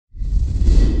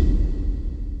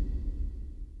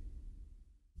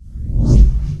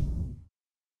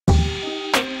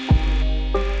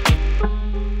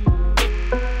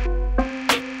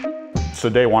So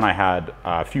day one, I had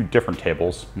a few different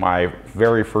tables. My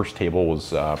very first table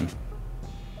was it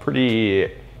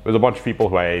was a bunch of people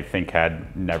who I think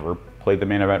had never played the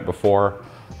main event before.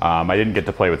 I didn't get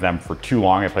to play with them for too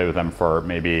long. I played with them for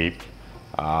maybe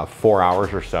 4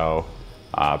 hours or so.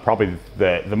 Probably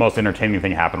the most entertaining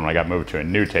thing happened when I got moved to a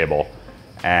new table,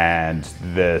 and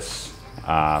this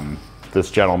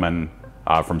gentleman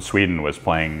from Sweden was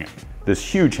playing this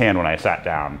huge hand when I sat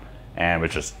down, and was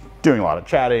just doing a lot of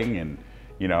chatting. And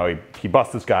you know, he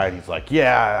busts this guy, and he's like,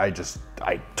 yeah,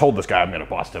 I told this guy I'm gonna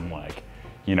bust him. Like,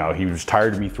 you know, he was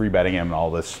tired of me 3-betting him and all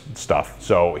this stuff.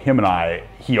 So him and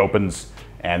he opens,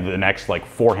 and the next like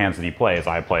 4 hands that he plays,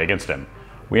 I play against him.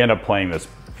 We end up playing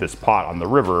this pot on the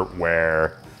river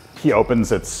where he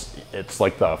opens. It's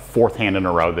like the 4th hand in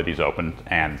a row that he's opened,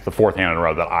 and the 4th hand in a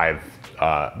row that I've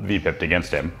V-pipped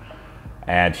against him.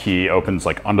 And he opens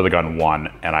like under the gun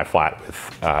 1, and I flat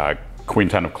with queen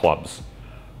 10 of clubs.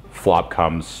 Flop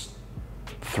comes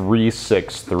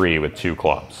 3-6-3 with 2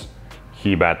 clubs.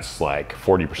 He bets like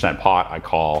 40% pot, I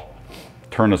call.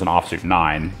 Turn is an offsuit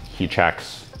 9, he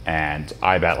checks, and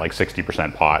I bet like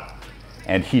 60% pot.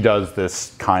 And he does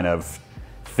this kind of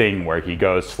thing where he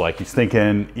goes to, like, he's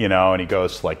thinking, you know, and he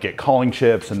goes to like get calling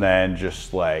chips, and then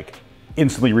just like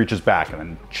instantly reaches back, and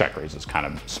then check raises kind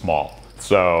of small.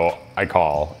 So I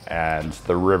call, and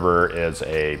the river is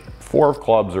a 4 of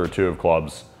clubs or a 2 of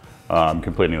clubs,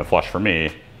 completing the flush for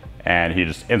me, and he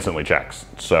just instantly checks.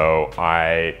 So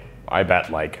I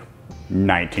bet like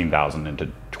 19,000 into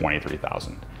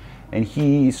 23,000, and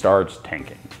he starts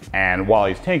tanking. And while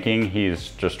he's tanking, he's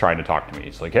just trying to talk to me.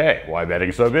 He's like, hey, why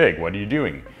betting so big? What are you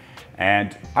doing?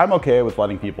 And I'm okay with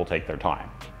letting people take their time.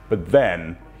 But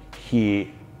then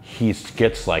he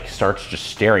gets like, starts just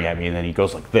staring at me, and then he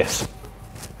goes like this.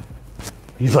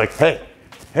 He's like,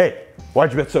 hey,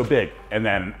 why'd you bet so big? And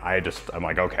then I'm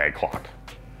like, okay, clock.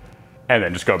 And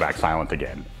then just go back silent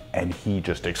again. And he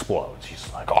just explodes.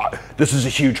 He's like, oh, this is a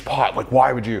huge pot. Like,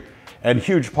 why would you? And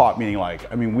huge pot meaning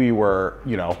like, I mean, we were,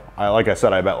 you know, like I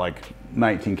said, I bet like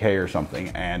 19K or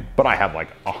something, but I have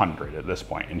like 100 at this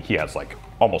point, and he has like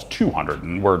almost 200,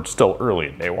 and we're still early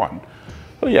in day one.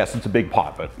 So yes, it's a big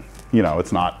pot, but you know,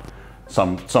 it's not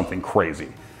something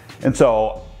crazy. And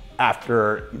so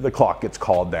after the clock gets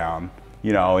called down,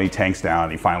 you know, he tanks down,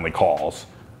 and he finally calls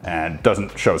and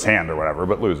doesn't show his hand or whatever,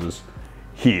 but loses.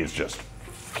 He is just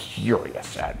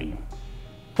furious at me.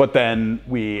 But then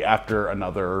after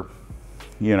another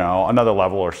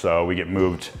level or so, we get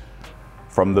moved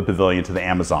from the pavilion to the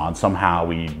Amazon. Somehow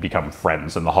we become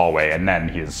friends in the hallway, and then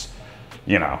he's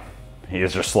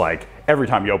just like, every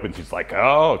time he opens, he's like,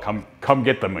 oh, come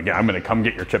get them again. I'm gonna come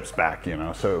get your chips back, you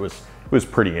know? So it was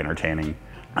pretty entertaining.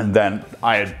 And then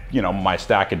I had, you know, my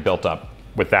stack had built up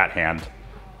with that hand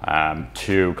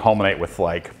to culminate with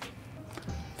like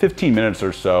 15 minutes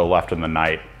or so left in the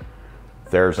night.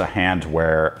 There's a hand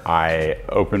where I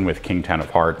open with king 10 of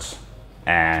hearts,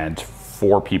 and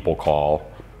 4 people call,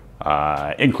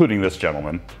 including this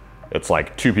gentleman. It's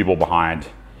like 2 people behind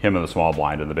him in the small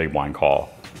blind, and the big blind call.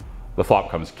 The flop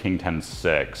comes king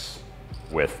 10-6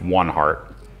 with 1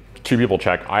 heart. 2 people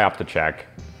check, I opt to check,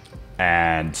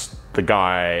 and the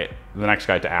next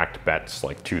guy to act bets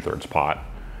like 2/3 pot.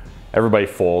 Everybody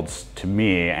folds to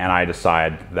me, and I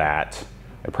decide that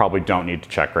I probably don't need to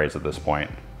check raise at this point.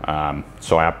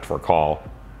 So I opt for a call.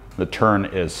 The turn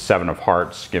is 7 of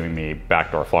hearts, giving me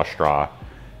backdoor flush draw.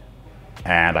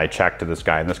 And I check to this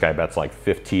guy, and this guy bets like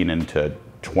 15 into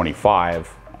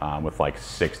 25 with like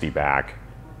 60 back,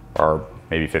 or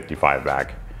maybe 55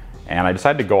 back. And I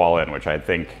decided to go all in, which I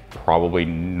think probably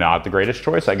not the greatest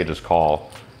choice. I could just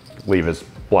call, leave his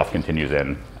bluff continues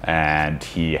in, and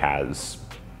he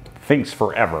thinks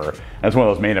forever. And it's one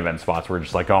of those main event spots where we're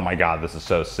just like, oh my God, this is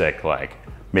so sick. Like,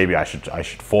 maybe I should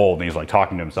fold. And he's like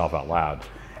talking to himself out loud.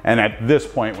 And at this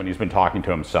point, when he's been talking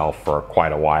to himself for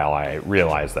quite a while, I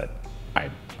realize that I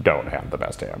don't have the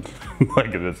best hand.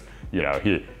 Like, it is, you know,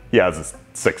 he has his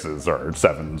 6s or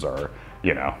 7s or,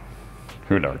 you know,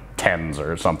 who knows, 10s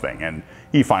or something. And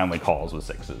he finally calls with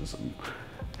 6s and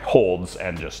holds,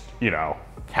 and just, you know,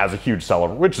 has a huge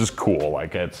celebration, which is cool.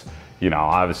 Like, it's, you know,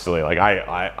 obviously, like,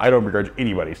 I don't begrudge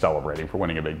anybody celebrating for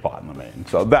winning a big pot in the main.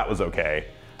 So that was okay.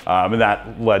 And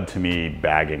that led to me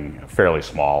bagging fairly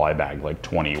small. I bagged like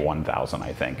 21,000,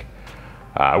 I think,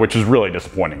 which is really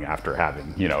disappointing after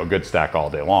having, you know, a good stack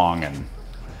all day long and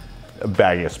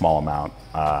bagging a small amount.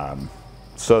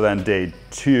 So then day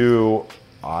 2,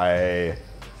 I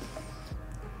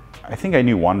think I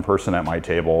knew 1 person at my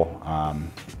table.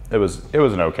 It was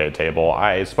an okay table.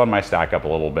 I spun my stack up a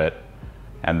little bit,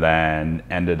 and then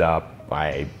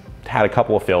I had a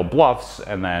couple of failed bluffs,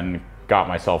 and then got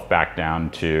myself back down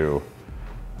to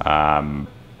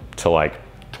to like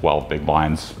 12 big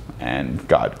blinds and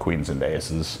got queens and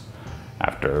aces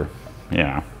after, you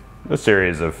know, a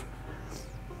series of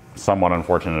somewhat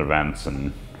unfortunate events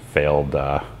and failed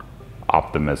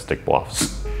optimistic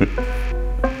bluffs.